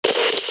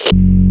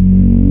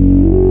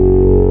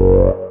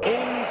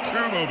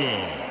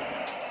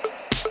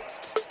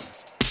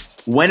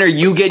When are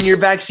you getting your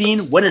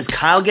vaccine? When is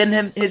Kyle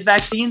getting his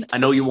vaccine? I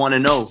know you want to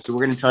know, so we're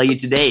going to tell you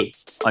today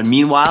on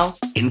Meanwhile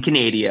in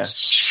Canada.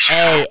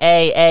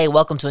 Hey,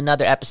 welcome to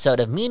another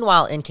episode of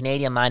Meanwhile in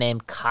Canada. My name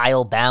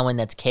Kyle Bowen,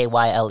 that's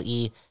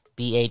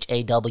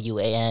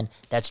KYLEBHAWAN.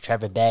 That's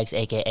Trevor Beggs,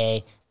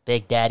 a.k.a.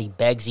 Big Daddy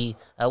Beggsy.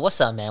 What's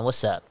up, man?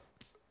 What's up?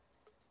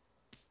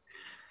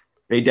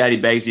 Big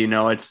Daddy Beggsy, you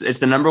know, it's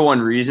the number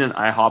one reason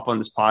I hop on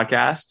this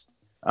podcast.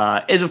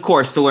 Is of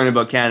course to learn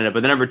about Canada,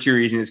 but the number two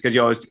reason is because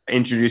you always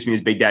introduce me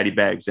as Big Daddy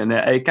Beggs, and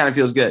it kind of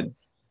feels good.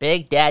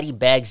 Big Daddy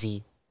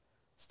Beggsy,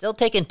 still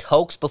taking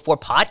tokes before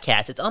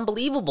podcasts. It's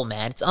unbelievable,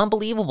 man. It's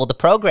unbelievable, the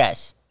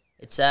progress.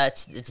 It's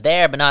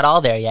there, but not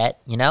all there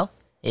yet. You know,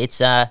 it's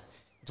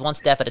one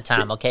step at a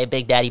time. Okay,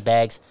 Big Daddy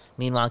Beggs.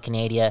 Meanwhile,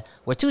 Canada,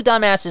 where two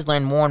dumbasses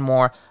learn more and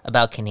more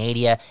about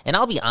Canada. And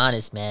I'll be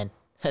honest, man,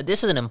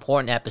 this is an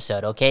important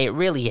episode. Okay, it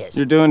really is.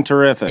 You're doing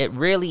terrific. It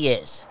really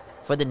is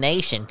for the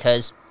nation,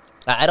 because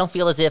I don't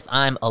feel as if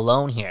I'm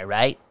alone here,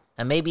 right?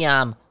 And maybe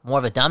I'm more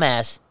of a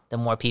dumbass than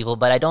more people,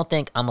 but I don't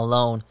think I'm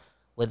alone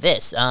with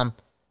this.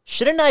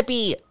 Shouldn't I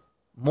be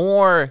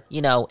more,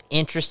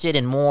 interested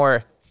and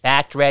more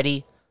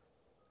fact-ready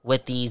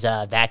with these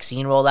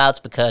vaccine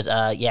rollouts? Because,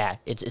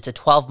 it's a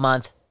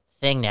 12-month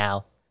thing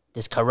now,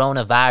 this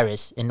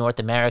coronavirus in North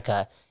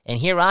America. And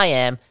here I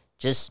am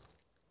just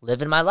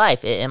living my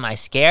life. Am I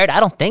scared? I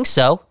don't think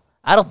so.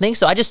 I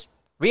just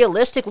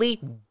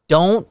realistically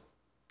don't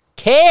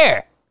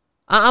care.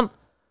 I'm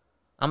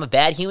a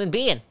bad human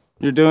being.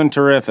 You're doing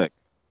terrific.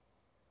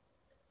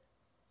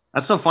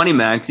 That's so funny,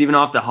 man, because even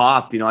off the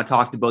hop, I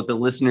talked about the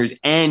listeners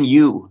and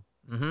you.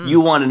 Mm-hmm.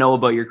 You want to know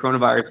about your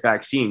coronavirus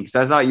vaccine, because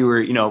I thought you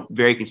were,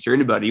 very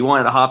concerned about it. You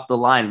wanted to hop the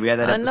line. We had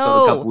that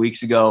episode a couple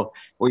weeks ago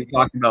where you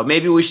talked about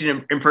maybe we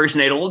should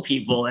impersonate old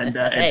people and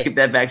skip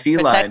that vaccine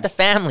line.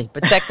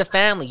 Protect the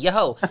family.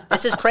 Yo,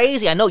 this is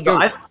crazy. I know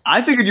you're...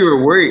 I figured you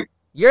were worried.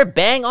 You're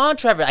bang on,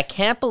 Trevor. I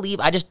can't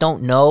believe I just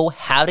don't know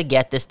how to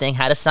get this thing,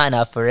 how to sign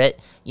up for it.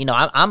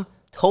 I'm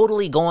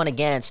totally going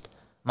against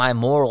my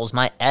morals,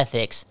 my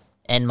ethics,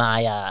 and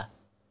my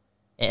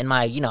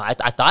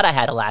I thought I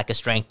had a lack of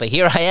strength, but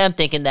here I am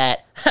thinking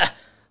that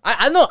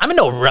I'm in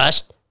no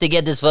rush to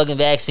get this fucking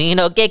vaccine.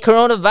 Okay,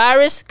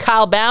 coronavirus,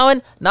 Kyle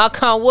Bowen,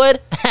 knock on wood,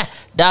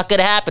 not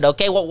gonna happen.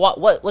 Okay,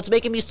 what's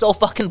making me so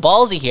fucking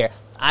ballsy here?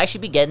 I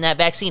should be getting that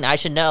vaccine. I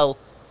should know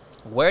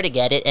where to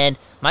get it, and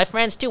my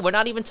friends too. We're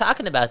not even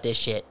talking about this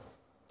shit.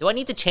 Do I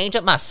need to change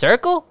up my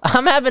circle?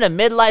 I'm having a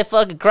midlife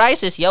fucking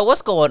crisis, yo.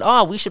 What's going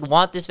on? We should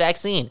want this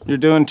vaccine. You're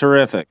doing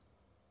terrific.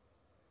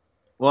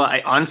 Well,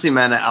 honestly,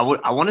 man, I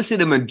want to say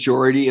the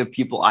majority of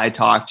people I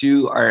talk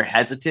to are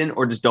hesitant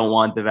or just don't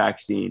want the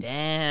vaccine.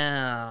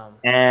 Damn.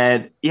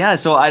 And yeah,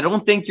 so I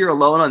don't think you're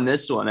alone on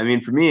this one. I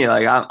mean, for me,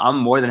 like I'm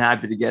more than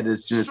happy to get it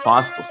as soon as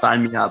possible.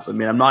 Sign me up. I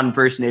mean, I'm not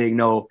impersonating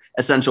no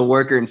essential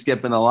worker and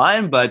skipping the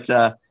line, but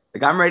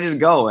I'm ready to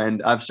go.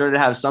 And I've started to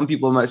have some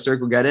people in my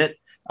circle get it.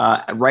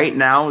 Right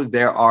now,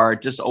 there are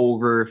just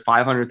over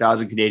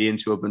 500,000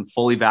 Canadians who have been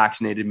fully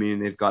vaccinated, meaning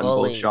they've gotten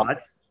both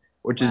shots,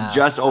 which is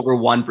just over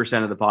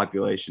 1% of the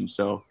population.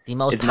 So the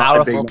most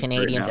powerful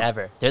Canadians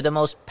ever. They're the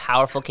most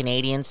powerful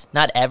Canadians,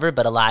 not ever,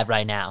 but alive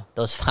right now.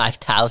 Those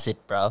 5,000,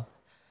 bro.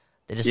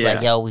 They're just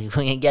like, yo, we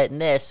ain't getting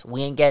this.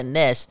 We ain't getting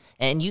this.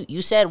 And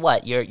you said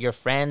what? Your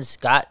friends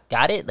got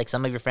it? Like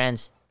some of your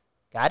friends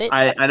got it?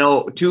 I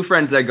know two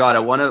friends that got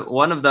it. One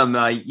of them,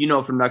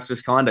 from Nux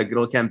Misconduct, good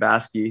old Ken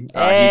Baskey. He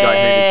got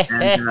his.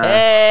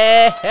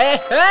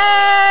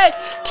 Hey!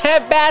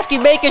 Ken Baskey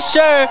making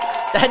sure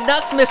that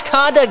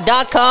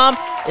nuxmisconduct.com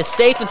is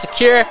safe and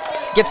secure,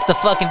 gets the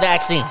fucking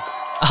vaccine.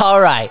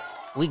 All right.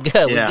 We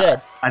good. We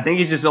good. I think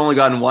he's just only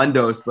gotten one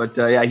dose, but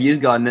he's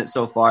gotten it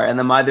so far. And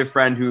then my other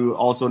friend, who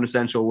also an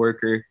essential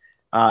worker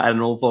at an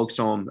old folks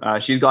home,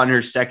 she's gotten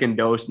her second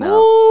dose now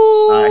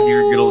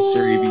here in good old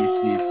Surrey,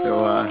 BC.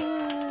 So,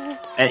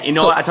 and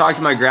I talked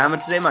to my grandma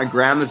today. My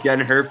grandma's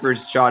getting her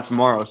first shot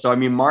tomorrow. So, I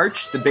mean,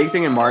 March, the big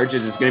thing in March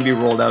is it's going to be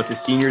rolled out to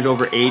seniors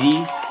over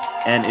 80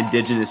 and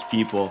Indigenous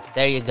people.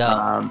 There you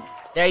go.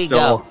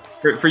 Go.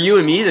 For you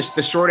and me,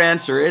 the short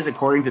answer is,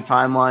 according to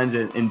timelines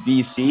in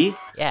BC,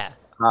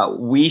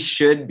 we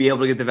should be able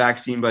to get the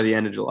vaccine by the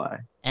end of July.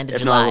 End of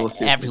July.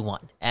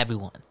 Everyone.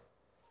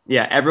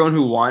 Yeah, everyone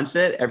who wants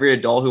it, every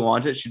adult who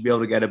wants it should be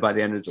able to get it by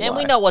the end of July. And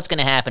we know what's going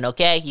to happen,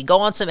 okay? You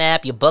go on some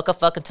app, you book a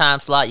fucking time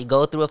slot, you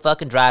go through a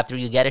fucking drive-thru,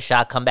 you get a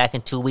shot, come back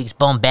in 2 weeks,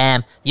 boom,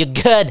 bam. You're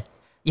good.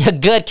 You're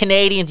good,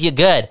 Canadians. You're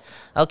good.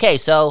 Okay,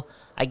 so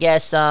I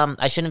guess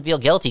I shouldn't feel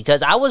guilty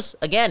because I was,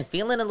 again,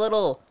 feeling a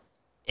little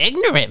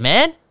ignorant,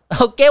 man.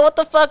 Okay, what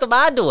the fuck am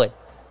I doing?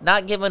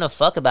 Not giving a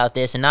fuck about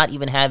this and not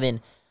even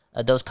having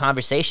those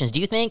conversations.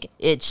 Do you think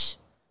it's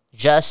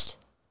just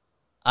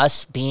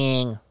us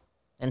being...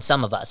 And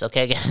some of us,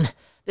 okay? Again,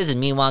 this is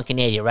Meanwhile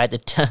Canada, right?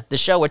 The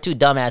show where two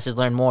dumbasses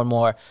learn more and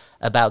more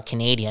about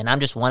Canada. And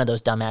I'm just one of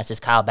those dumbasses,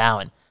 Kyle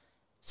Bowen.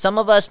 Some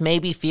of us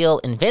maybe feel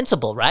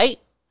invincible, right?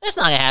 That's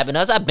not going to happen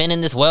to us. I've been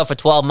in this world for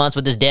 12 months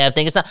with this damn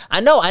thing. It's not.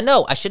 I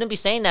know. I shouldn't be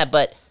saying that,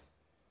 but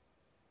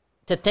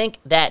to think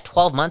that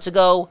 12 months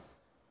ago,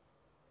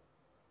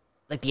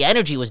 like the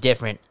energy was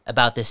different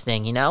about this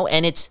thing, you know?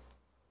 And it's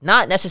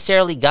not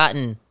necessarily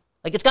gotten,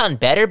 like it's gotten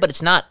better, but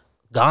it's not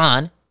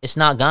gone. It's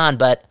not gone,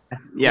 but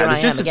yeah,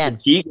 there's just a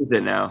fatigue with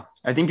it now.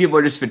 I think people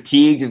are just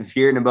fatigued and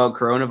fearing about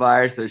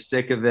coronavirus. They're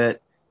sick of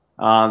it.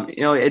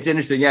 You know, it's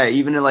interesting. Yeah,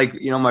 even in like,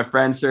 you know, my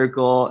friend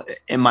circle,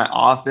 in my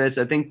office,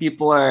 I think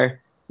people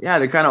are, yeah,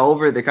 they're kind of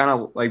over it. They're kind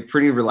of like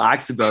pretty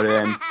relaxed about it.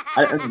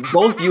 And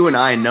both you and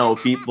I know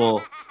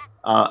people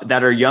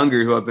that are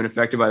younger who have been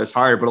affected by this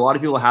hard, but a lot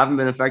of people haven't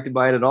been affected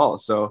by it at all.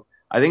 So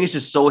I think it's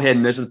just so hit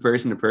and miss with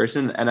person to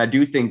person. And I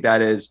do think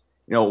that is,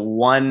 you know,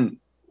 one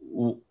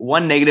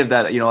negative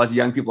that, you know, us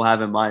young people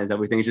have in mind is that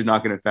we think it's just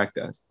not going to affect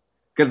us.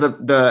 Because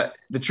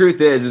the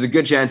truth is, there's a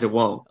good chance it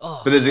won't.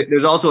 But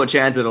there's also a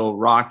chance it'll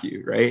rock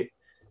you, right?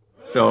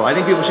 So I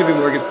think people should be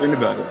more concerned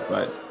about it.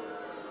 But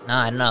no,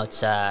 I don't know.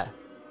 It's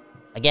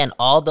again,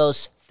 all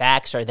those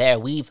facts are there.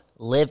 We've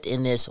lived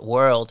in this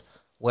world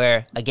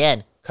where,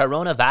 again,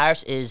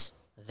 coronavirus is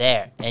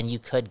there, and you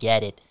could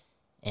get it.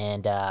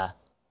 And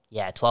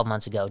yeah, 12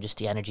 months ago, just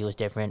the energy was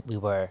different.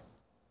 Well,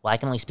 I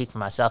can only speak for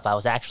myself. I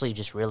was actually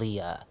just really,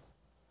 I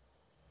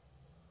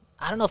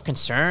don't know if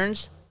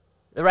concerned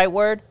the right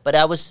word, but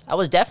I was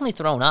definitely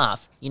thrown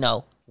off. You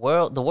know,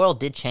 the world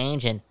did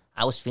change, and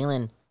I was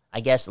feeling,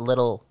 I guess, a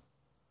little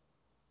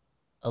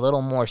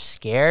more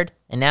scared.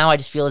 And now I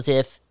just feel as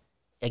if,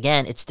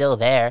 again, it's still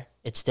there.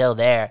 It's still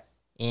there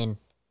in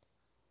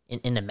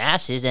the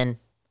masses, and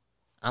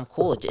I'm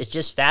cool. It's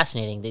just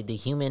fascinating. The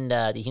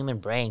human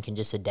brain can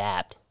just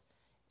adapt.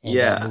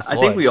 Yeah, I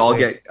think we all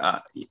get.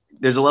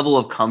 There's a level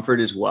of comfort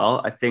as well.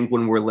 I think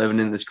when we're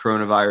living in this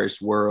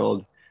coronavirus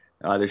world.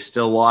 There's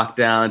still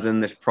lockdowns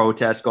and there's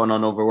protests going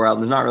on overall.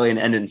 There's not really an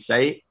end in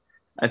sight.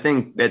 I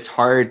think it's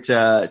hard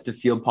to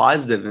feel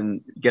positive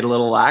and get a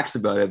little lax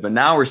about it. But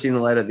now we're seeing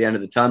the light at the end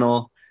of the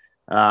tunnel.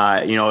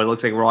 You know, it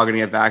looks like we're all going to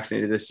get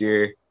vaccinated this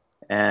year.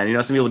 And, you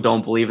know, some people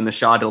don't believe in the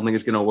shot, don't think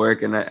it's going to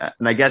work. And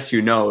I guess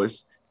who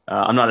knows?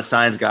 I'm not a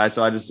science guy,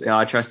 so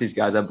I trust these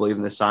guys. I believe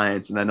in the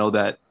science. And I know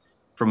that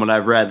from what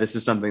I've read, this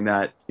is something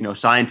that, you know,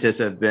 scientists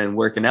have been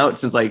working out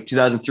since like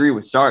 2003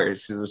 with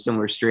SARS, because it's a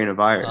similar strain of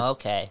virus.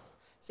 Okay.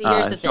 See,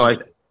 here's the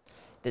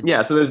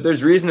thing. So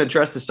there's reason to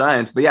trust the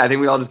science, but yeah, I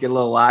think we all just get a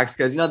little lax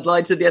because, you know, the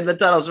light's at the end of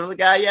the tunnel. So we're like,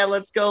 yeah,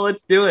 let's go,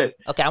 let's do it.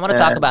 Okay, I want to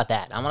talk about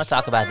that.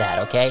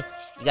 Okay,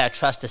 you gotta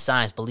trust the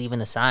science, believe in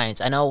the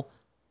science. I know.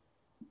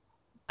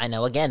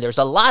 Again, there's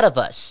a lot of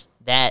us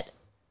that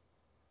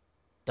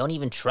don't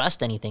even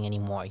trust anything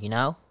anymore. You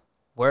know,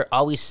 we're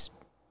always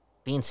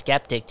being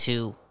skeptic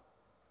to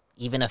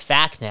even a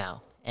fact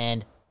now,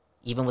 and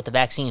even with the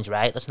vaccines,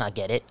 right? Let's not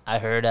get it. I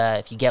heard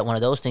if you get one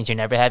of those things, you're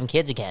never having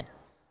kids again.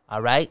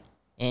 All right?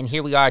 And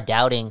here we are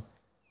doubting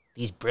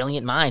these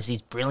brilliant minds,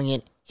 these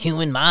brilliant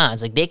human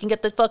minds. Like, they can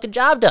get the fucking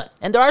job done.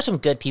 And there are some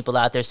good people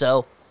out there.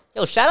 So,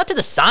 yo, shout out to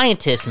the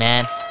scientists,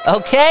 man.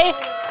 Okay?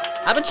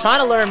 I've been trying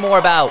to learn more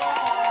about,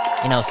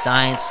 you know,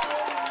 science,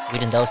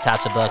 reading those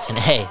types of books. And,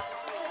 hey,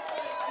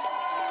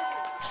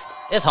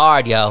 it's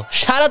hard, yo.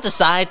 Shout out to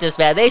scientists,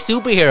 man. They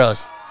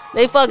superheroes.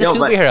 They fucking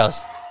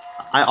superheroes.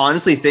 I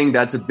honestly think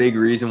that's a big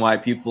reason why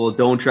people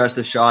don't trust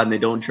the shot and they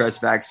don't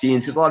trust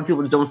vaccines, because a lot of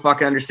people just don't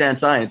fucking understand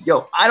science.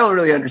 Yo, I don't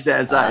really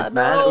understand science,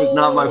 man. It was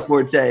not my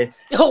forte.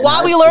 Yo, why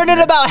are we learning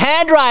about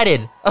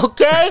handwriting?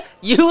 Okay?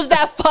 Use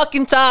that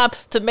fucking time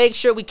to make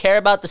sure we care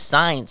about the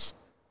science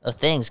of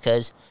things,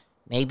 because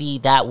maybe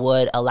that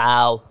would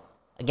allow,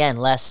 again,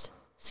 less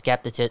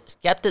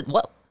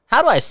what?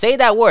 How do I say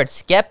that word?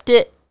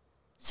 Skeptic.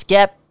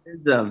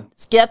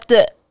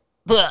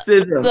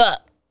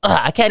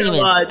 I can't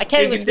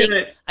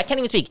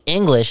even speak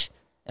English,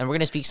 and we're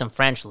gonna speak some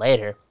French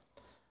later.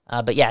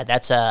 But yeah,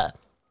 that's an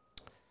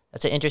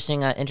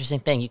interesting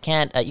thing. You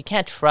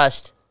can't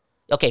trust.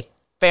 Okay,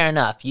 fair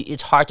enough.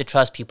 It's hard to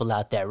trust people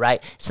out there,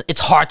 right?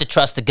 It's hard to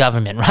trust the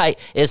government, right?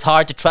 It's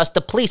hard to trust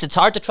the police. It's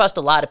hard to trust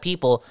a lot of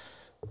people.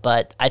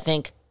 But I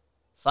think,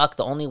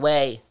 the only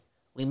way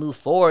we move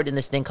forward in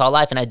this thing called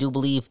life, and I do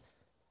believe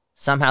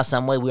somehow,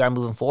 some way we are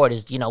moving forward,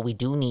 is, you know, we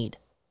do need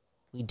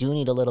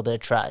a little bit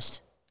of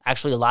trust.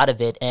 Actually, a lot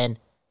of it, and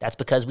that's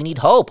because we need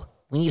hope.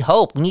 We need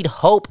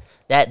hope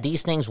that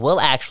these things will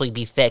actually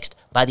be fixed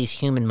by these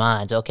human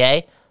minds,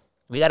 okay?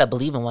 We got to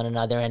believe in one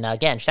another, and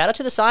again, shout out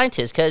to the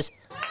scientists, because,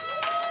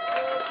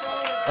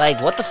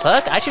 like, what the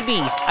fuck? I should be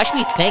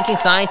thanking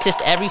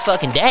scientists every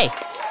fucking day.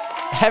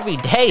 Every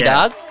day,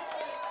 dog.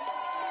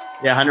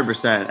 Yeah,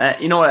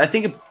 100%. You know what? I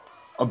think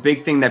a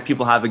big thing that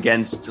people have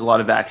against a lot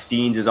of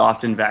vaccines is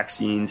often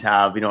vaccines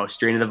have, you know, a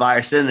strain of the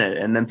virus in it.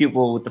 And then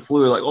people with the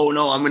flu are like, oh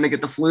no, I'm going to get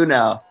the flu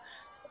now.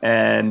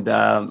 And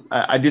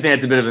I do think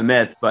it's a bit of a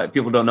myth, but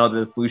people don't know that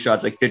the flu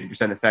shot's like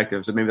 50%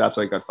 effective. So maybe that's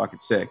why I got fucking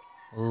sick.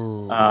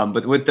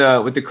 But with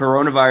the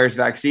coronavirus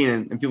vaccine,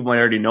 and people might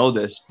already know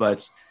this,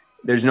 but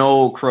there's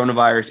no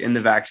coronavirus in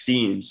the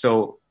vaccine.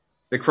 So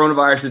the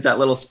coronavirus is that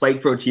little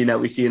spike protein that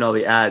we see in all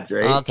the ads,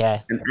 right?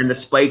 Okay. And the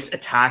spikes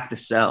attack the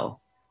cell.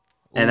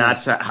 And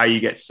that's how you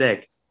get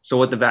sick. So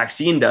what the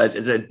vaccine does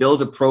is it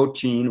builds a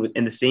protein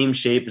in the same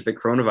shape as the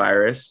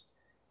coronavirus.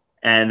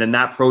 And then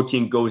that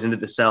protein goes into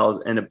the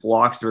cells and it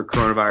blocks the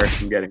coronavirus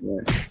from getting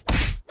in.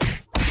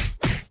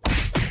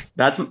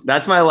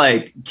 That's my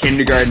like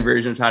kindergarten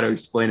version of how to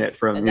explain it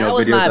from that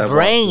was videos my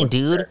brain,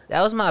 dude.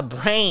 That was my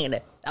brain.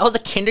 That was a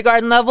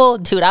kindergarten level,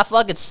 dude. I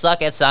fucking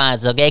suck at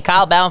science. Okay,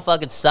 Kyle Bowen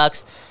fucking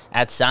sucks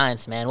at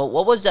science, man.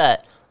 What was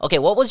that? Okay,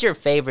 what was your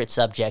favorite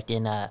subject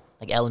in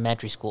like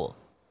elementary school?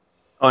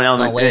 Oh, in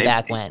elementary, way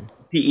back when.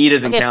 PE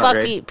doesn't count, fuck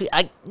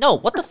right? No,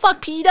 what the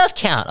fuck? PE does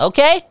count,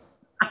 okay?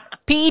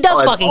 PE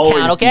does fucking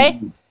count, okay?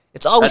 PE.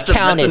 It's always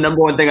counted. That's the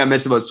number one thing I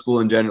miss about school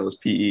in general is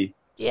PE.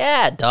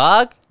 Yeah,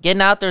 dog.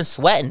 Getting out there and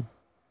sweating.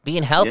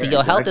 Being healthy,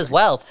 health is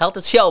wealth. Health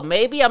is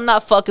maybe I'm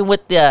not fucking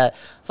with the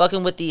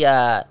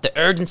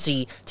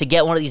urgency to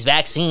get one of these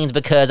vaccines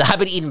because I've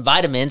been eating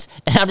vitamins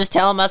and I'm just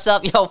telling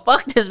myself,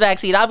 fuck this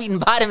vaccine. I'm eating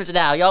vitamins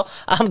now,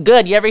 I'm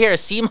good. You ever hear of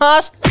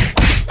CMOS?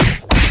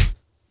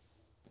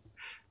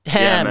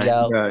 Damn,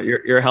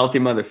 you're a healthy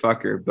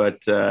motherfucker.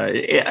 But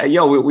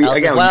we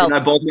again,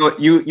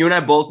 you and I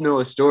both know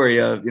a story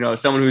of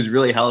someone who's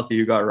really healthy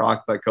who got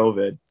rocked by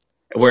COVID.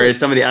 Whereas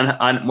some of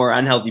the more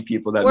unhealthy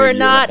people that we're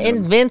not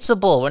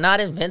invincible. We're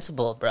not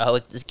invincible, bro.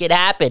 It could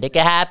happen. It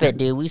could happen,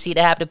 dude. We see it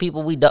happen to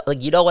people we don't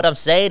like. You know what I'm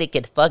saying? It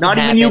could fucking happen.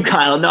 Not even you,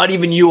 Kyle. Not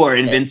even you are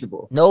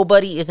invincible.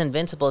 Nobody is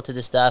invincible to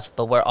this stuff,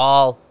 but we're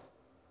all,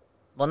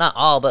 well, not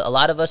all, but a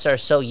lot of us are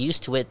so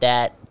used to it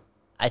that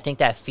I think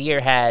that fear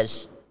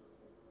has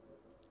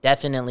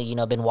definitely,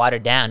 been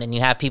watered down. And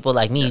you have people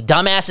like me,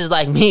 dumbasses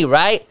like me,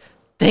 right?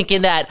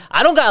 Thinking that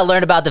I don't gotta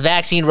learn about the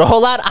vaccine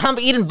rollout. I'm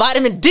eating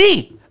vitamin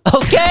D.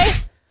 Okay,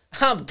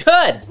 I'm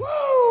good.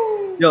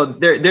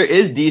 There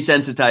is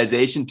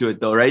desensitization to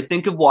it though, right?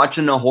 Think of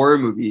watching a horror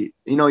movie.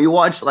 You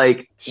watch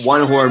like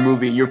one horror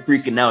movie, and you're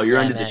freaking out. You're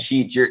under the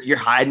sheets. You're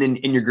hiding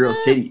in your girl's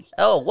titties.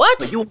 Oh, what?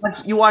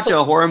 But you watch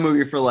a horror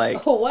movie for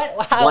like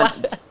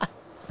what?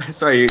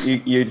 Sorry,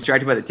 you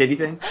distracted by the titty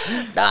thing?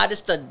 Nah,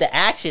 just the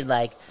action.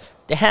 Like,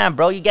 damn,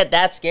 bro, you get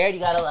that scared,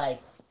 you gotta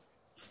like,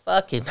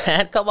 fuck it,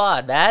 man. Come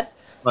on, man.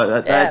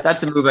 But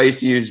that's a move I used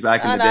to use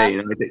back in the day.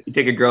 You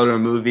take a girl to a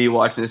movie,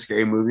 watching a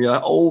scary movie, you're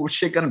like, oh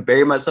shit, gonna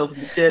bury myself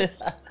in the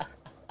tits.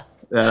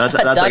 Yeah, that's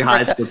like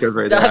high school tip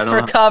right there.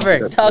 Duck for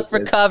cover, duck for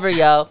cover,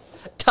 yo.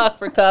 Duck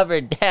for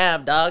cover.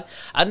 Damn, dog.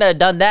 I've never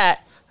done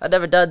that.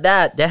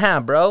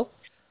 Damn, bro.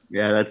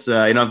 Yeah, that's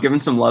I've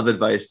given some love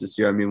advice this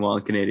year. Meanwhile,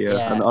 in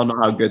Canada, I don't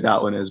know how good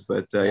that one is,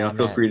 but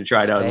feel free to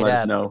try it out and let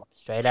us know.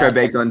 Trey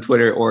Beggs on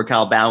Twitter or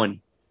Kyle Bowen.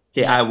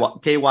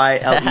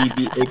 KYLEBAKWAN.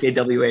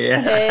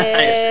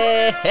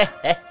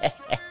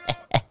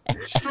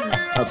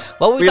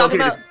 What were we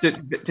talking about?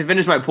 To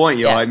finish my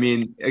point, I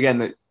mean,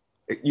 again,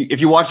 if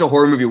you watch a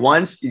horror movie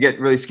once, you get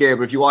really scared.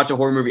 But if you watch a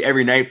horror movie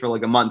every night for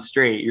like a month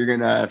straight, you're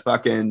gonna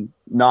fucking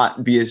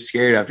not be as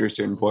scared after a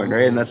certain point,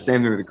 right? And that's the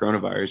same thing with the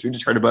coronavirus. We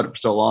just heard about it for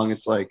so long.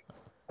 It's like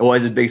it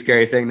was a big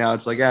scary thing. Now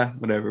it's like,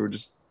 whatever. We're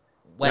just.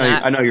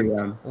 I know you're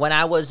wrong. When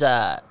I was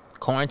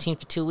quarantined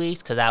for 2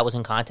 weeks because I was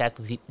in contact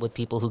with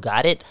people who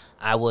got it,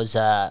 I was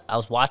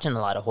watching a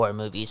lot of horror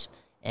movies,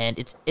 and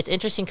it's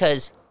interesting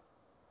because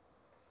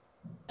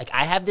like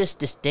I have this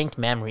distinct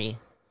memory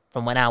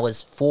from when I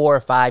was 4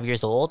 or 5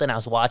 years old, and I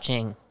was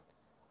watching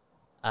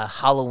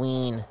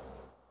Halloween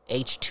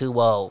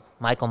H2O,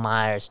 Michael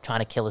Myers trying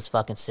to kill his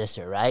fucking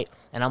sister, right?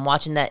 And I'm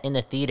watching that in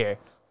the theater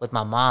with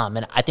my mom,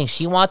 and I think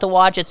she wanted to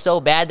watch it so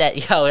bad that,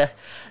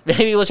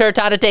 maybe it was her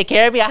time to take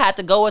care of me. I had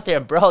to go with her,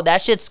 bro.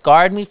 That shit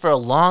scarred me for a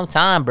long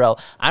time, bro.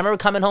 I remember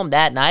coming home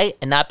that night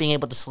and not being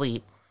able to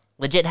sleep.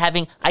 Legit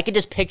I could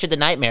just picture the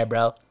nightmare,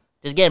 bro.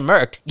 Just getting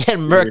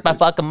murked by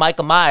fucking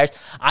Michael Myers.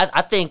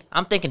 I'm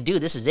thinking,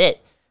 dude, this is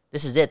it.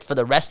 This is it. For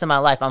the rest of my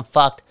life, I'm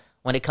fucked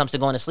when it comes to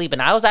going to sleep.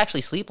 And I was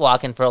actually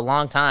sleepwalking for a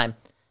long time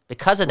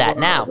because of that.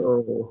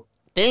 Now,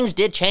 things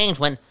did change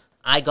when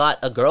I got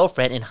a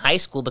girlfriend in high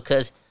school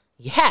because,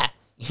 you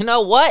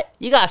know what?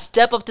 You got to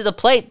step up to the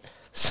plate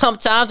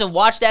sometimes and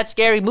watch that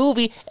scary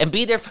movie and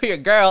be there for your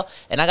girl.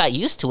 And I got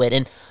used to it.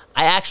 And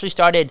I actually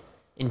started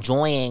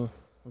enjoying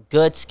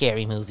good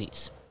scary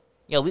movies.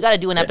 We got to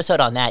do an episode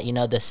on that,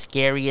 the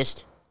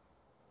scariest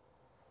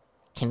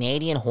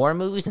Canadian horror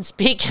movies. And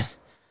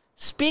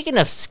speaking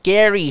of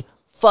scary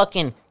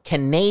fucking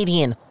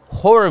Canadian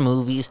horror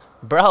movies,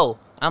 bro,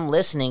 I'm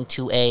listening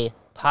to a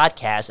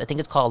podcast. I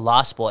think it's called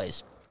Lost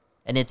Boys.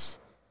 And it's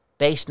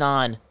based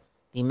on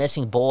the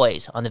missing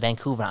boys on the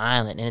Vancouver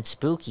Island. And it's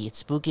spooky. It's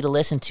spooky to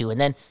listen to. And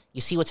then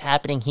you see what's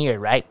happening here,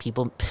 right?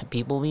 People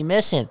be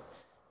missing.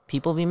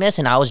 People be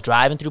missing. I was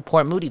driving through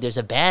Port Moody. There's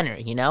a banner,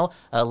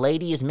 a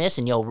lady is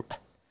missing.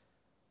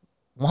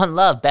 One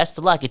love, best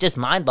of luck. It's just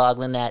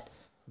mind-boggling that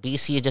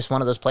BC is just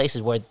one of those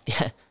places where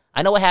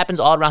I know what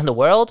happens all around the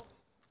world,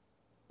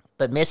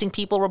 but missing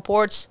people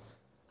reports,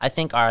 I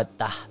think, are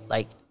at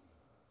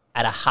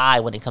a high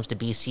when it comes to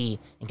BC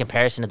in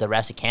comparison to the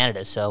rest of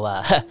Canada. So,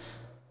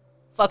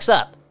 fuck's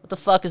up? What the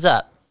fuck is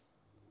up?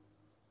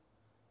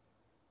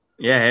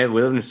 Yeah, hey,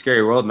 we live in a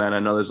scary world, man. I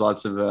know there's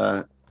lots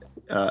of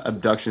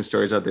abduction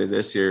stories out there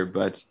this year,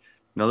 but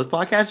this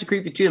podcast are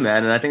creepy too,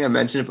 man. And I think I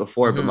mentioned it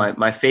before, but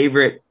my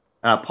favorite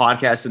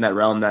podcast in that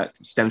realm that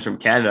stems from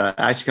Canada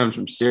actually comes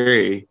from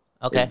Surrey.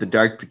 Okay. Is the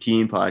Dark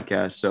Poutine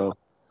podcast. So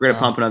we're gonna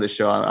pump another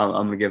show.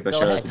 I'm gonna give a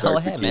shout out to Go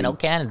ahead, man. Oh,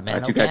 Canada,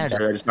 man. Oh,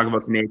 Canada. I just talk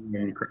about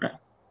Canadian crime.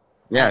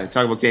 Yeah,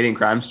 talk about Canadian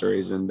crime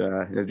stories, and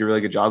they do a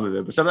really good job of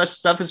it. But some of that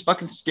stuff is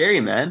fucking scary,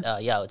 man. Oh,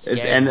 yeah, it's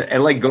scary. And it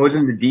like goes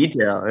into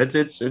detail.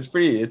 It's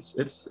pretty.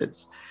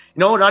 It's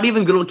not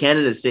even good old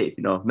Canada is safe.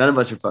 None of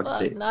us are fucking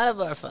safe. None of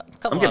us. Come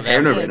I'm on, getting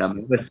paranoid right now.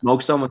 I'm gonna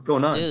smoke some. What's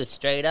going on, dude?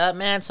 Straight up,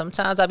 man.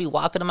 Sometimes I be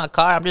walking in my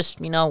car. I'm just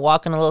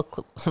walking a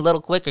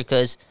little quicker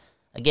because,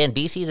 again,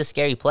 BC is a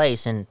scary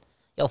place, and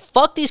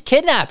fuck these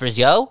kidnappers,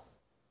 yo.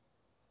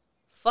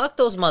 Fuck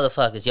those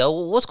motherfuckers, yo.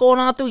 What's going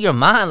on through your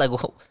mind? Like,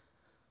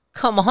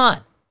 come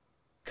on,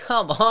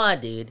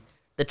 dude.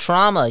 The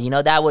trauma,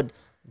 that would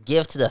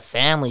give to the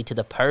family, to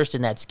the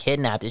person that's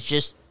kidnapped. It's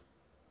just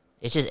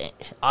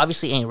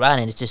obviously ain't right,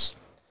 and it's just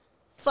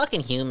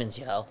fucking humans,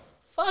 yo.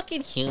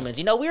 Fucking humans.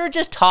 We were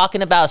just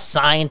talking about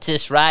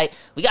scientists, right?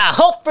 We got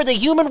hope for the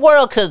human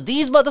world because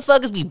these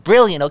motherfuckers be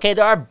brilliant, okay?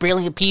 There are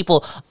brilliant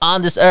people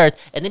on this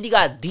earth. And then you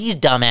got these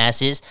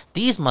dumbasses,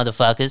 these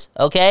motherfuckers,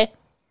 okay?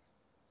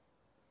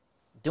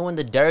 Doing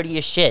the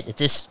dirtiest shit. It's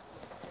just...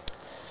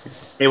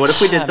 Hey, what if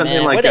we did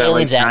something like that?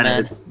 Like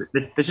China?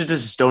 This is just a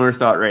stoner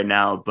thought right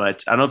now,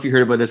 but I don't know if you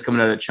heard about this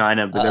coming out of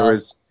China, but there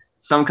was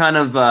some kind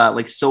of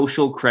like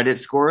social credit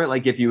score,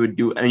 like if you would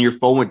do, and your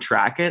phone would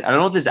track it. I don't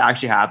know if this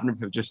actually happened,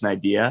 if it was just an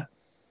idea,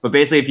 but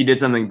basically if you did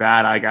something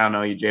bad, like, I don't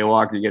know, you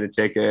jaywalk or you get a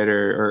ticket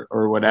or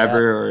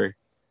whatever,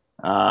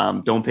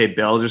 or don't pay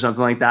bills or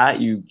something like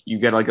that, you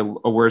get like a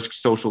worse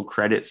social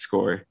credit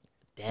score.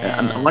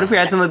 Damn. What if we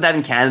had something like that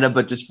in Canada,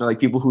 but just for like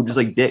people who just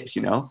like dicks,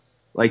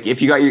 Like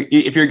if you're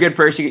a good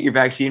person, you get your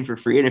vaccine for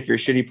free, and if you're a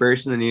shitty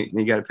person, then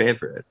you got to pay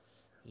for it.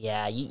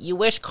 Yeah, you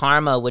wish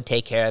karma would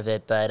take care of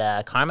it,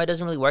 but karma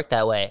doesn't really work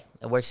that way.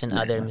 It works in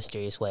other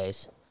mysterious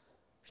ways.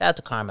 Shout out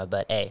to karma,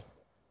 but hey,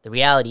 the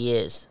reality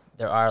is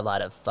there are a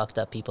lot of fucked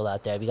up people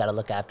out there. We got to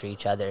look after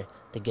each other,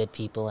 the good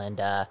people, and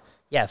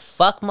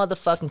fuck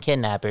motherfucking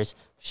kidnappers.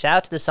 Shout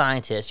out to the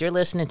scientists. You're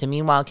listening to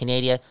Meanwhile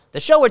Canada,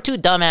 the show where two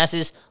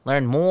dumbasses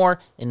learn more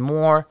and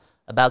more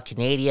about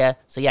Canada.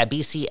 So yeah,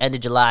 BC, end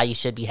of July, you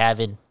should be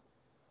having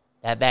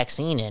that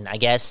vaccine in. I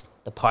guess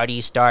the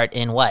parties start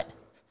in what?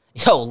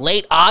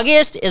 Late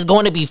August is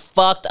going to be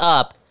fucked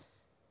up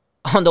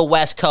on the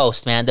West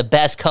Coast, man, the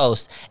best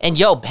coast. And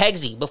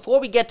Pegsy,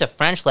 before we get to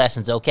French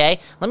lessons, okay?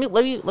 Let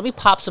me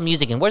pop some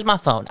music in. Where's my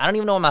phone? I don't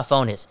even know where my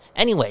phone is.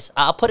 Anyways,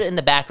 I'll put it in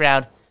the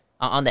background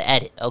on the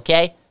edit,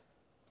 okay?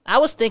 I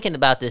was thinking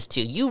about this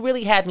too. You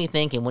really had me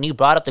thinking when you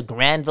brought up the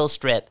Granville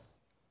Strip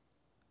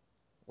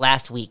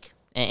last week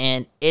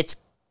and its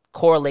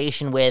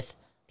correlation with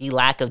the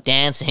lack of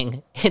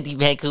dancing in the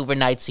Vancouver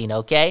night scene,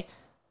 okay?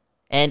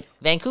 And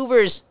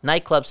Vancouver's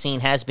nightclub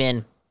scene has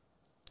been,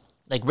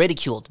 like,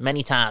 ridiculed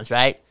many times,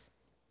 right?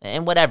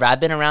 And whatever, I've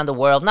been around the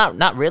world.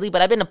 Not really,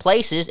 but I've been to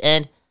places,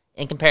 and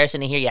in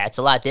comparison to here, yeah, it's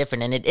a lot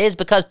different. And it is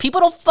because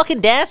people don't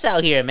fucking dance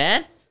out here,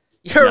 man.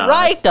 You're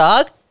right,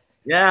 dog.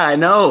 Yeah, I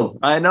know,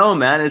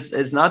 man.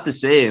 It's not the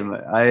same.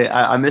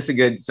 I miss a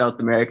good South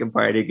American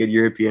party, a good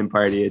European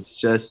party.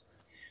 It's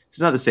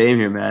not the same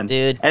here, man.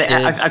 Dude.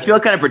 I feel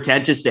kind of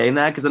pretentious saying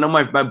that because I know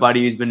my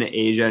buddy who's been to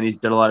Asia and he's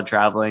done a lot of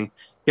traveling.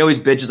 He always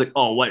bitches like,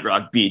 "Oh, White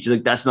Rock Beach." He's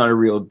like, "That's not a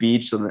real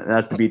beach." So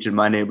that's the beach in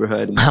my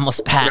neighborhood. And I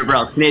almost pat.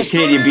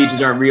 Canadian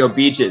beaches aren't real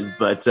beaches,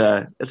 but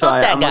so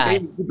I'm guy.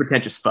 like, hey,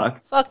 pretentious fuck.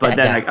 Fuck but that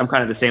then guy. I'm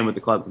kind of the same with the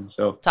clubbing.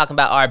 So talking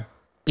about our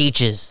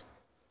beaches,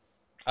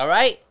 all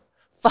right?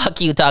 Fuck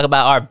you. Talk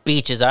about our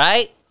beaches, all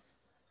right?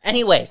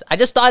 Anyways, I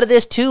just thought of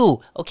this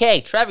too.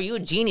 Okay, Trevor, you a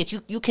genius.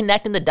 You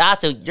connecting the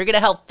dots, so you're gonna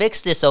help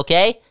fix this,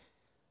 okay?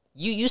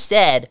 You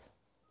said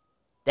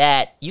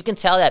that you can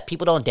tell that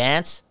people don't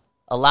dance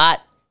a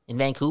lot in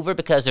Vancouver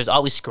because there's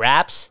always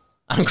scraps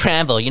on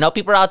Granville.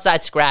 People are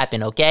outside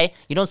scrapping, okay?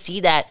 You don't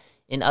see that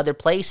in other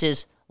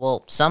places,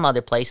 well, some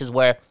other places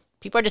where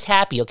people are just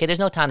happy, okay? There's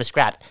no time to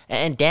scrap.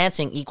 And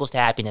dancing equals to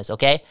happiness,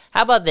 okay?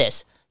 How about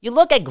this? You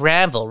look at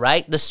Granville,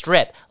 right? The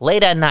Strip,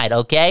 late at night,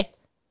 okay?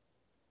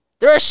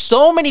 There are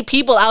so many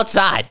people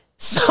outside.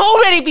 So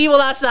many people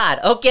outside,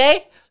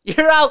 okay?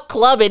 You're out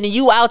clubbing and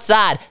you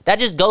outside. That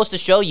just goes to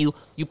show you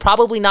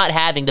probably not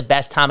having the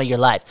best time of your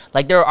life.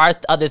 Like, there are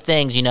other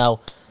things,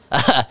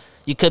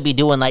 you could be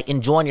doing, like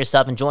enjoying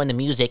yourself, enjoying the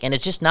music, and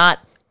it's not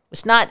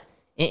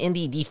in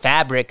the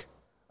fabric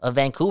of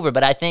Vancouver.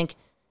 But I think,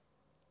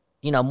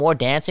 more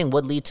dancing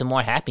would lead to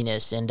more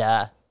happiness, and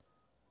there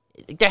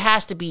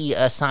has to be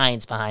a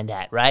science behind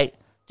that, right?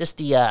 Just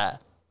the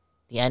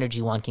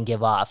energy one can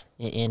give off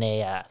in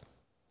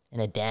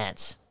a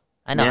dance.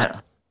 I know,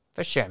 yeah.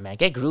 For sure, man.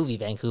 Get groovy,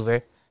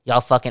 Vancouver.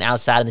 Y'all fucking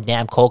outside in the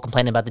damn cold,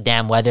 complaining about the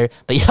damn weather,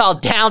 but y'all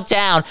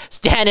downtown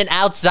standing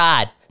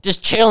outside,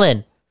 just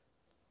chilling.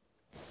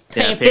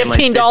 Paying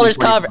 $15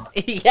 cover.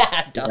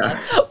 Yeah, dog. Yeah.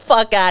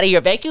 Fuck out of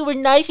here. Vancouver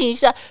nice and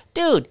stuff.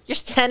 Dude, you're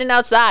standing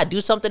outside. Do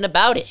something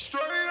about it.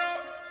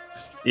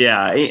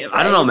 Yeah,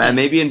 I don't know, man.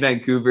 Maybe in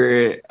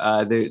Vancouver,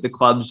 the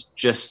clubs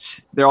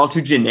they're all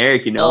too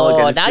generic, you know. Oh,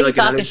 I just now feel you're like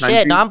in other talking shit.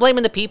 countries- No, I'm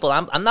blaming the people.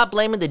 I'm not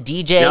blaming the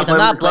DJs. Not I'm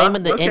not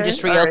blaming blaming the the club? Okay,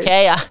 industry, all right.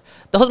 okay?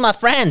 Those are my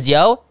friends,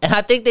 yo. And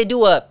I think they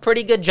do a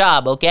pretty good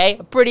job, okay?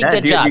 A pretty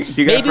good job.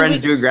 Do you got friends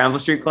doing Granville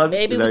Street clubs?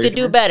 Maybe Is that we what could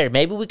you're do saying? better.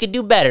 Maybe we could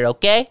do better,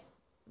 okay?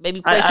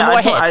 Maybe play some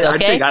more hits, I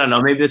okay? think, I don't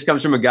know. Maybe this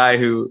comes from a guy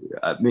who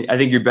I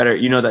think you're better.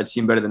 You know that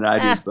scene better than I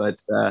Eh. do. But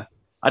I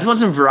just want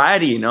some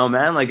variety, you know,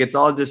 man. Like it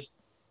all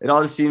just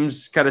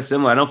seems kind of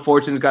similar. I know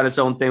Fortune's got its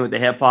own thing with the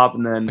hip hop,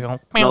 and then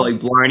like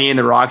Blarney and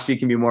the Roxy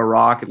can be more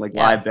rock and like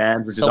live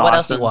bands, which is awesome. So what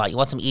else do you want? You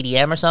want some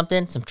EDM or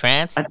something? Some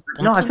trance?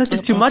 No, I think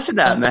there's too much of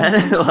that,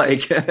 man.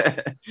 Like,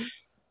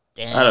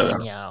 damn, I don't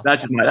know. Yo.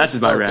 That's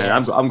just my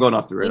rant. I'm going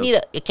off the We rails.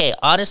 need okay.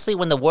 Honestly,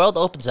 when the world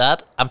opens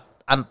up,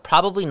 I'm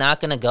probably not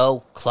gonna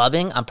go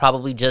clubbing. I'm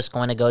probably just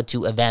going to go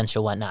to events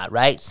or whatnot.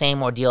 Right?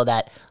 Same ordeal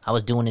that I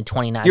was doing in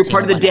 2019. You're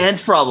part of the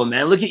dance problem,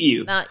 man. Look at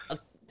you. Nah,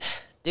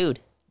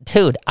 dude,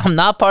 I'm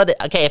not part of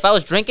the. Okay, if I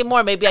was drinking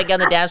more, maybe I get on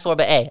the dance floor.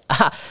 But hey,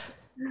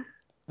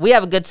 we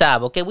have a good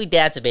time. Okay, we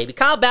dancing, baby.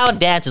 Kyle Bound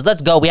dances.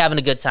 Let's go. We having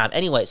a good time.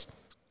 Anyways,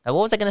 what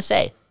was I gonna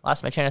say?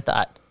 Lost my train of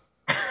thought.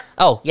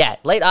 Oh yeah,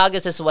 late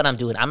August. This is what I'm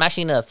doing. I'm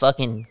actually gonna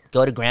fucking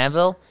go to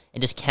Granville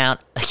and just count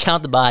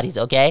the bodies.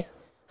 Okay.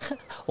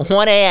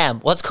 1 a.m.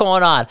 What's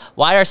going on?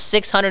 Why are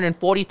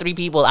 643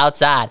 people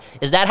outside?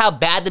 Is that how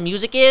bad the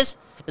music is?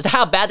 Is that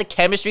how bad the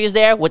chemistry is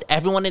there with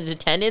everyone in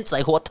attendance?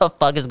 Like, what the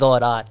fuck is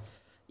going on?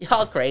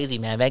 Y'all crazy,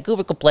 man.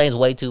 Vancouver complains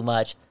way too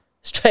much.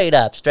 Straight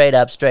up.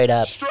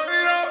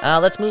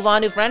 Let's move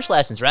on to French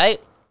lessons,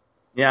 right?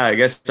 Yeah, I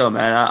guess so,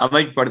 man. I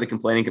might be part of the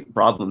complaining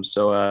problem.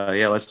 So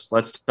yeah, let's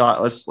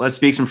talk. Let's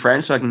speak some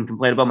French so I can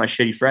complain about my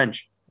shitty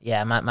French.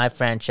 Yeah, my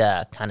French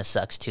kind of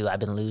sucks too. I've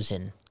been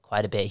losing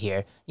quite a bit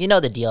here. You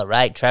know the deal,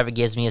 right? Trevor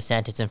gives me a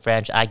sentence in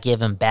French. I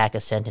give him back a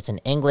sentence in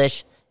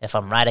English. If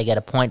I'm right, I get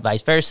a point,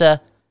 vice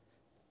versa.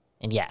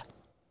 And yeah,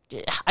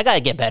 I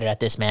gotta get better at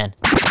this, man.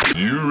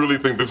 You really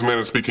think this man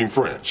is speaking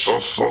French? You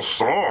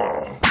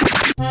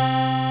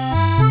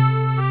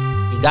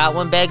got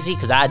one, Begsy?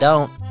 Because I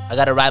don't. I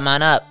gotta write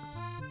mine up.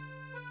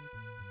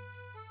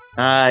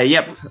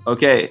 Yep.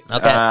 Okay.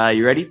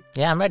 You ready?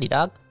 Yeah, I'm ready,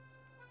 dog.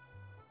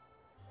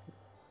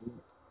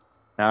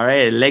 All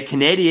right. Les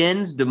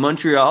Canadiens de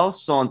Montréal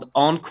sont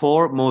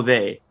encore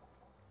mauvais.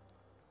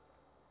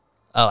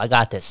 Oh, I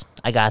got this.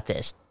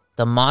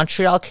 The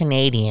Montreal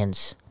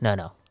Canadiens.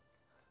 No.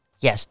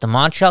 Yes, the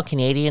Montreal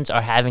Canadiens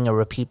are having a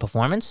repeat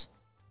performance.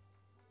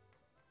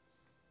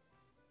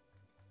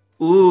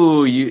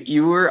 Ooh,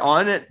 you were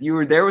on it. You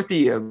were there with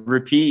the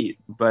repeat,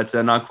 but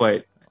not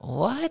quite.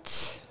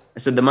 What? I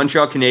said the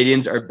Montreal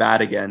Canadiens are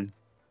bad again.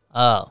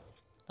 Oh,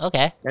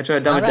 okay. I tried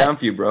to dumb it down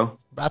for you, bro.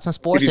 Brought some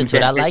sports into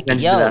it. I like it.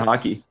 Yo, that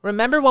hockey.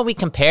 Remember when we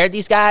compared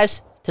these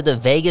guys to the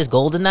Vegas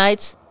Golden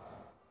Knights?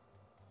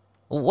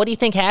 What do you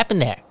think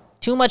happened there?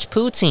 Too much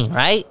poutine,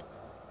 right?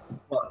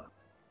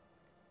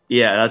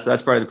 Yeah,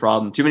 that's part of the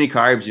problem. Too many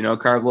carbs, you know.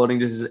 Carb loading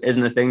just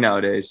isn't a thing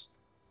nowadays.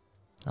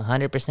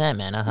 100%,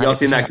 man. 100%. You all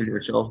seen that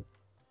commercial?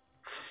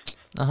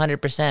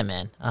 100%,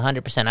 man.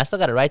 100%. I still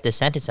got to write this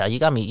sentence out. You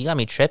got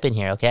me tripping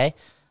here, okay?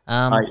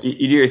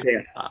 You do your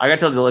thing. I got to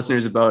tell the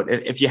listeners about,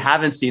 if you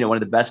haven't seen it, one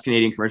of the best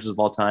Canadian commercials of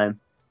all time.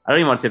 I don't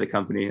even want to say the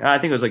company. I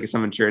think it was like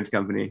some insurance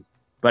company.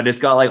 But it's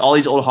got like all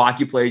these old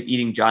hockey players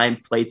eating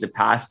giant plates of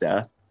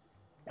pasta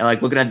and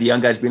like looking at the young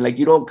guys being like,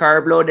 you don't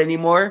carb load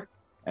anymore.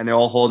 And they're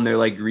all holding their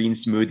like green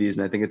smoothies.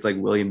 And I think it's like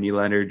William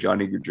Nylander,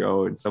 Johnny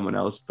Gaudreau, and someone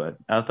else. But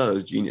I thought it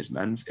was genius,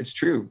 man. It's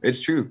true.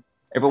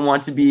 Everyone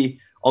wants to be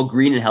all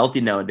green and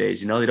healthy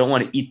nowadays. You know, they don't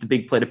want to eat the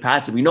big plate of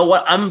pasta. But you know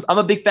what? I'm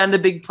a big fan of the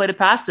big plate of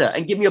pasta,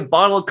 and give me a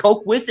bottle of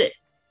Coke with it.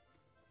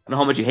 I don't know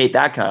how much you hate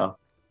that, Kyle.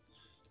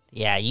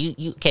 Yeah,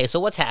 you okay, so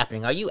what's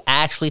happening? Are you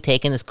actually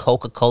taking this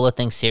Coca-Cola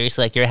thing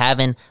seriously? Like you're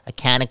having a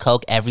can of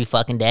Coke every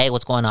fucking day?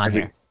 What's going on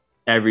here?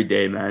 Every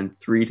day, man.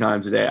 3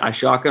 times a day. I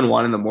shotgun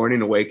one in the morning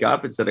to wake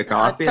up instead of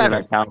coffee, and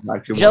then I count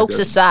back 2 more. Jokes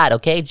aside,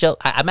 okay?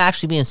 I'm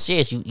actually being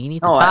serious. You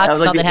need to talk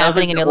something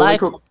happening in your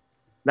life.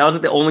 That was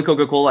like the only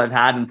Coca-Cola I've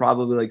had in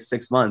probably like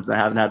 6 months. I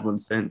haven't had one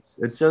since.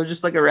 It's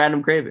just like a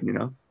random craving, you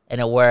know?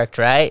 And it worked,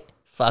 right?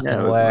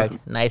 Fucking worked.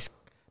 Awesome.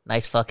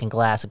 Nice fucking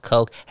glass of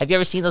Coke. Have you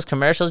ever seen those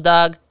commercials,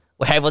 dog?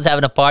 Where everyone's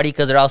having a party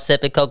because they're all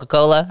sipping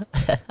Coca-Cola?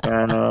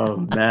 Oh,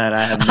 man,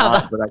 I have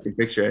not, but I can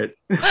picture it.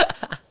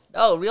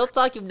 No, real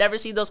talk, you've never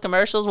seen those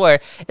commercials where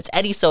it's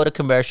Eddie Soda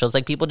commercials,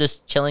 like people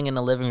just chilling in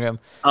the living room.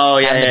 Oh,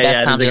 yeah, having the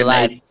best time of their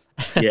lives.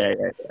 Yeah.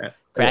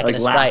 Cracking like a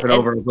Sprite.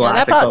 Over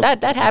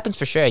That happens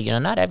for sure. You know,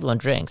 not everyone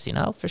drinks, you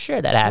know? For sure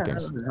that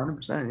happens.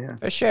 100%, yeah.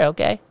 For sure,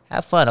 okay.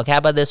 Have fun. Okay, how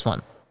about this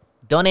one?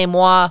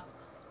 Donnez-moi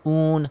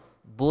une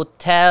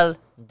bouteille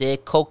de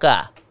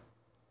coca.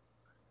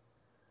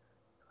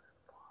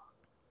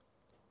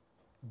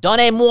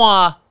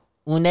 Donnez-moi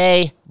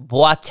une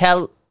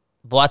boîtière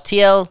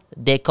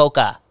de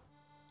coca.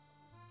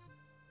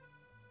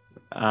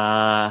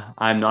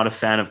 I'm not a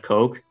fan of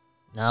Coke.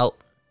 No.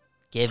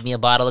 Give me a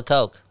bottle of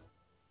Coke.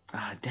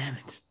 Damn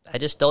it. I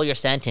just stole your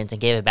sentence and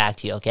gave it back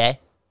to you, okay?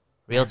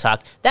 Real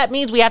talk. That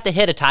means we have to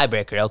hit a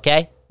tiebreaker,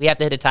 okay? We have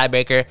to hit a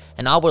tiebreaker,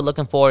 and all we're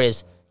looking for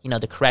is,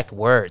 the correct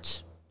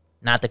words,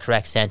 not the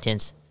correct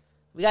sentence.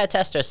 We got to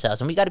test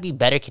ourselves, and we got to be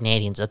better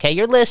Canadians, okay?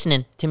 You're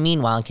listening to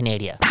Meanwhile in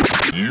Canada.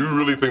 You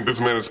really think this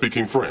man is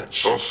speaking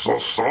French? All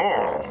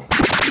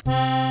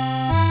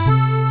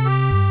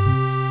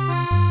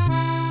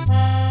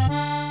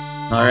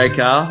right,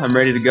 Kyle, I'm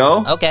ready to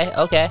go. Okay.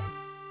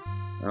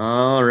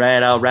 All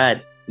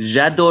right.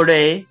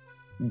 J'adorais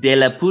de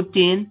la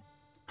poutine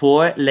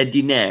pour le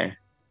dîner.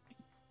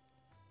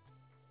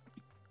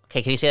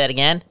 Okay, can you say that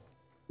again?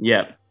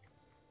 Yep.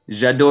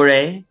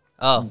 J'adorais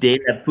de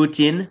la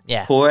poutine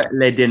pour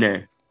le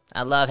dîner.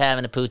 I love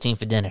having a poutine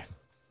for dinner.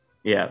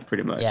 Yeah,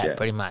 pretty much. Yeah,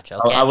 pretty much.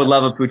 Okay. I would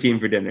love a poutine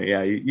for dinner.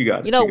 Yeah, you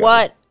got it. You know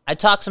what? I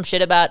talked some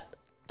shit about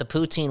the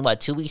poutine,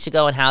 2 weeks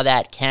ago, and how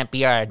that can't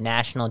be our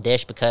national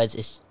dish because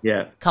it's...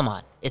 Yeah. Come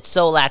on. It's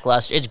so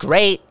lackluster. It's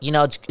great.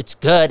 It's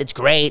good. It's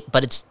great.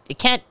 But it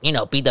can't,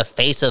 be the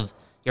face of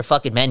your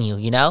fucking menu,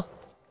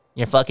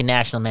 Your fucking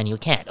national menu.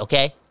 It can't,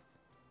 okay?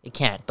 It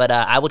can't. But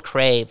I would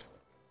crave...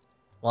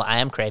 Well, I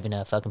am craving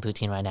a fucking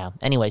poutine right now.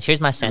 Anyways,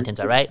 here's my sentence,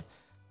 all right?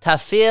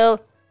 Tafil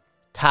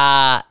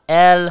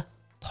ta'el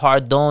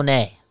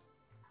pardonne.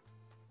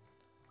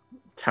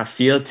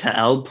 Tafil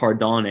ta'el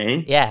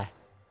pardonne? Yeah.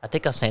 I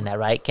think I'm saying that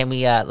right. Can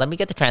we, let me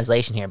get the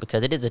translation here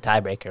because it is a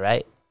tiebreaker,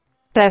 right?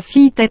 Ta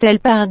fille t'a-t-elle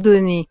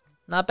pardonné?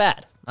 Not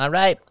bad. All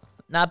right?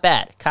 Not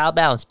bad. Kyle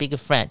Bowen, speaking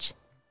French.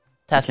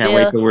 I can't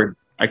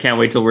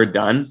wait till we're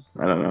done.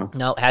 I don't know.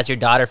 No, has your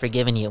daughter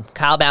forgiven you?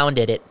 Kyle Bowen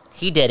did it.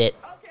 He did it.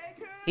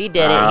 He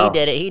did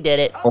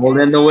it. Pulled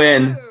in the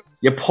win.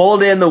 You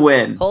pulled in the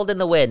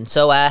win.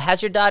 So,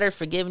 has your daughter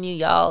forgiven you?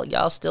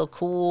 Y'all still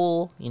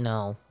cool?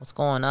 What's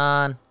going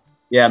on?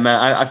 Yeah, man,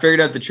 I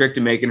figured out the trick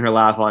to making her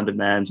laugh on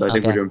demand, so I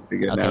think we're doing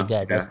pretty good now.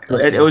 Okay, good.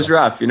 Yeah. It was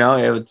rough,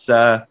 It's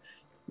that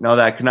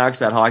Canucks,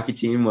 that hockey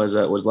team was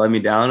letting me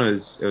down. It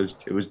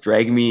was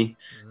dragging me.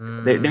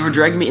 They were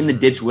dragging me in the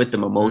ditch with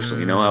them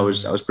emotionally. I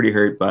was pretty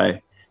hurt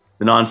by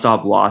the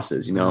nonstop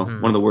losses.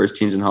 One of the worst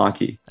teams in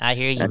hockey. I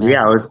hear you. And man.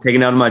 Yeah, I was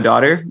taking out on my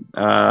daughter.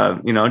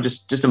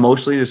 Just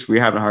emotionally, we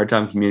were having a hard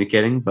time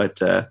communicating.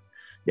 But I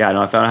found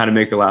out how to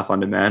make her laugh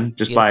on demand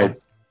just by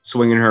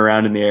swinging her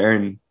around in the air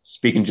and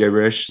speaking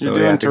gibberish. You're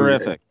doing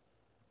terrific.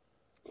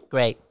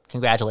 Great.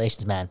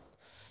 Congratulations, man.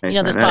 Thanks,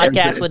 this man.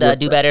 podcast would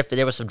do better if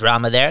there was some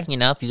drama there.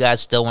 If you guys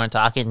still weren't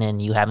talking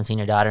and you haven't seen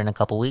your daughter in a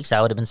couple weeks,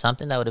 that would have been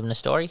something. That would have been a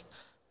story.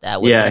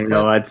 Maybe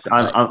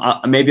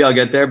I'll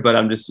get there, but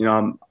I'm just,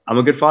 I'm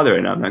a good father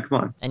right now, man.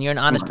 Come on. And you're an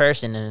honest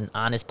person and an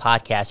honest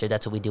podcaster.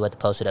 That's what we do at the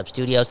Posted Up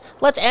Studios.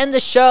 Let's end the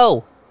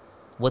show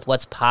with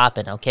what's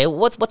popping, okay?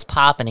 What's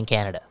popping in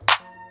Canada?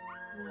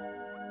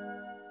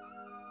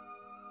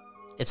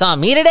 It's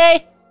on me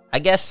today? I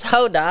guess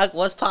so, dog.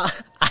 What's pop?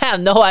 I have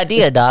no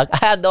idea, dog.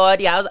 I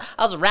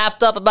was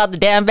wrapped up about the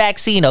damn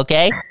vaccine,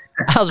 okay?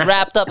 I was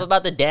wrapped up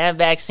about the damn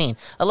vaccine.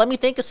 Let me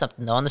think of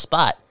something though on the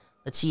spot.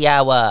 Let's see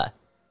how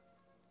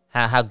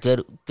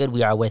good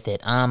we are with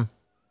it. I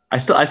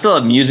still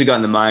have music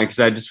on the mind because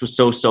I just was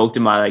so soaked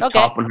in my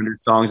top 100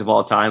 songs of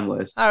all time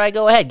list. All right,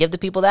 go ahead. Give the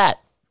people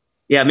that.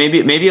 Yeah,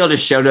 maybe I'll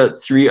just shout out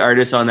 3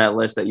 artists on that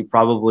list that you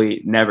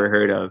probably never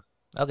heard of.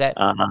 Okay.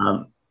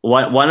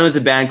 One was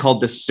a band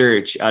called The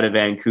Search out of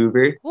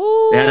Vancouver.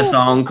 Ooh. They had a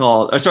song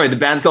called, the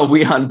band's called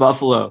We Hunt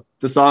Buffalo.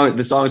 The song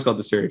is called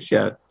The Search.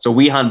 Yeah. So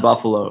We Hunt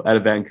Buffalo out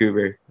of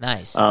Vancouver.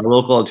 Nice.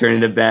 Local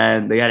alternative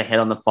band. They had a hit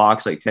on the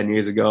Fox 10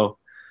 years ago.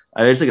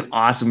 There's an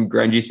awesome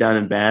grungy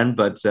sounding band,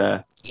 but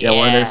one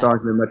of their songs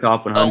is in my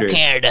top 100. Go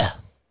Canada.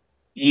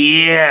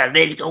 Yeah,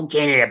 let's go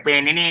Canada.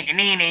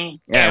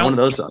 Yeah, one of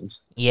those songs.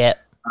 Yeah.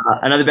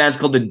 Another band's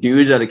called The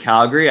Dudes out of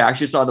Calgary. I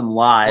actually saw them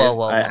live.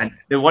 Whoa.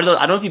 They're one of those,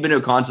 I don't know if you've been to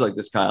a concert like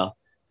this, Kyle.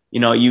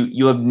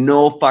 You have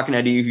no fucking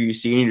idea who you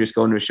see, and you're just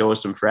going to a show with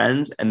some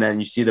friends, and then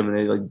you see them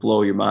and they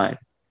blow your mind.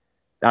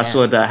 That's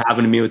what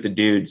happened to me with The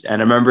Dudes.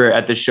 And I remember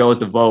at the show at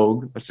the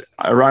Vogue,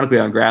 ironically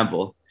on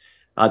Granville,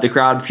 the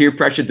crowd peer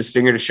pressured the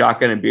singer to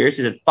shotgun a beer.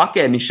 So he said, fuck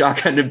it, and he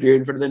shotgunned a beer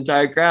in front of the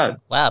entire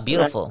crowd. Wow,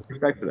 beautiful.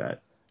 Respect for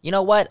that. You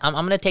know what? I'm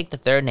going to take the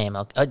third name.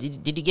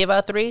 Did you give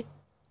out 3?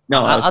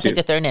 No, I'll take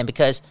the third name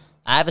because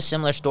I have a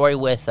similar story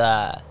with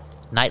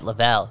Knight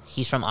Lavelle.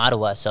 He's from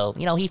Ottawa, so,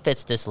 he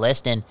fits this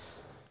list. And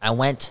I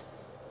went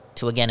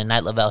to, again, a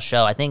Knight Lavelle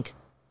show. I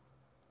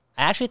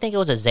actually think it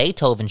was a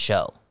Zaytoven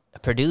show, a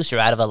producer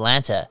out of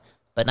Atlanta.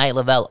 But Knight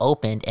Lavelle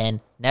opened and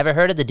never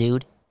heard of the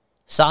dude.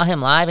 Saw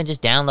him live and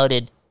just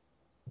downloaded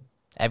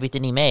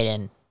everything he made.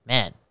 And,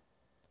 man,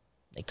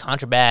 the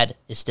Contraband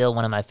is still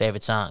one of my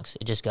favorite songs.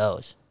 It just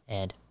goes.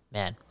 And,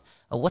 man,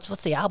 what's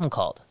the album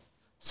called?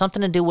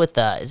 Something to do with,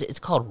 it's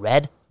called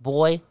Red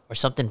Boy or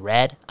something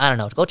Red. I don't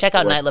know. Go check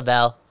out Knight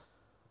Lavelle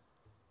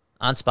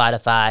on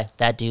Spotify.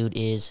 That dude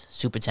is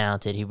super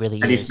talented. He really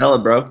is. How do you spell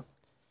it, bro?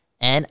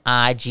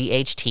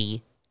 NIGHTNOVELL.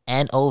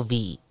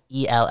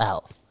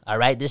 All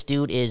right? This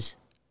dude is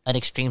an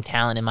extreme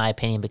talent, in my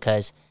opinion,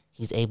 because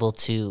he's able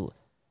to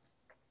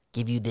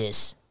give you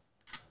this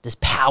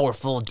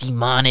powerful,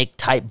 demonic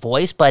type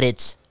voice, but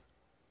it's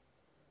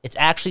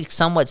actually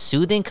somewhat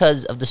soothing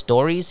because of the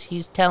stories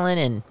he's telling,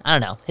 and I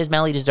don't know. His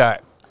melodies are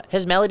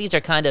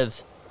kind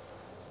of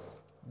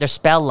They're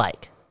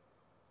spell-like.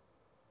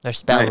 They're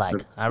spell-like.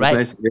 Nice. All right?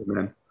 Nice to hear,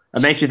 man.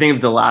 It makes me think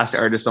of the last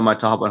artist on my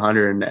top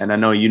 100, and I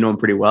know you know him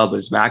pretty well, but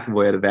it's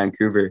McAvoy out of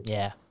Vancouver.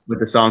 Yeah. With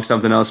the song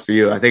 "Something Else for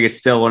You," I think it's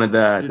still one of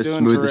the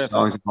smoothest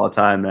songs of all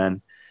time,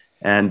 man.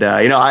 And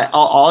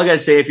all I gotta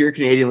say, if you're a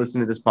Canadian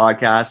listening to this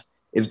podcast,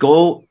 is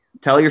go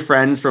tell your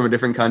friends from a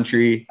different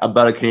country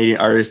about a Canadian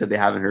artist that they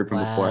haven't heard from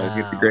before. I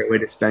think it's a great way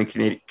to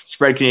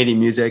spread Canadian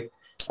music.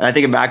 And I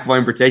think of McAvoy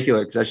in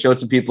particular, because I showed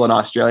some people in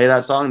Australia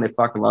that song, and they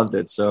fucking loved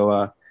it.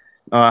 So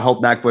I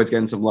hope McAvoy's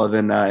getting some love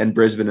in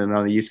Brisbane and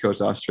on the East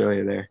Coast of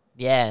Australia there.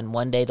 Yeah, and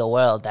one day the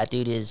world. That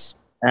dude is...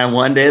 And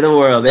one day the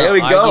world. There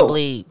we go.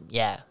 Arguably,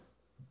 yeah,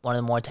 one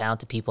of the more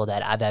talented people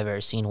that I've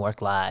ever seen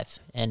work live.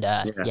 And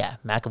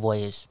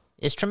McAvoy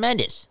is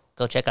tremendous.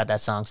 Go check out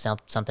that song,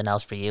 Something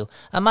Else for You.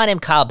 My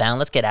name's Kyle Bound.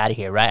 Let's get out of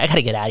here, right? I got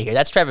to get out of here.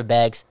 That's Trevor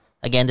Beggs.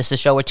 Again, this is a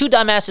show where two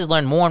dumbasses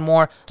learn more and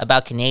more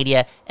about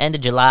Canada. End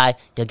of July,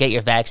 you'll get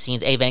your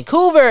vaccines. Hey,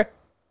 Vancouver,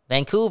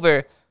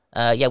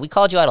 we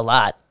called you out a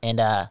lot, and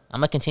I'm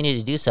going to continue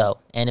to do so.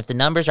 And if the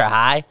numbers are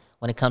high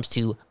when it comes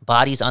to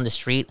bodies on the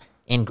street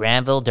in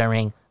Granville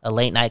during a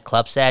late-night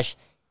club sesh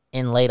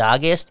in late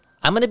August,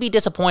 I'm going to be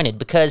disappointed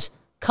because,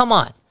 come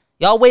on,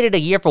 y'all waited a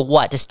year for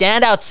what? To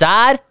stand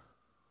outside?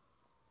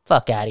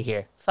 Fuck out of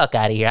here.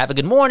 Have a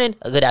good morning,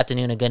 a good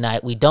afternoon, a good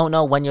night. We don't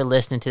know when you're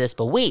listening to this,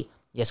 but we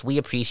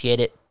appreciate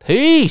it.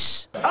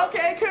 Peace.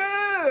 Okay, cool.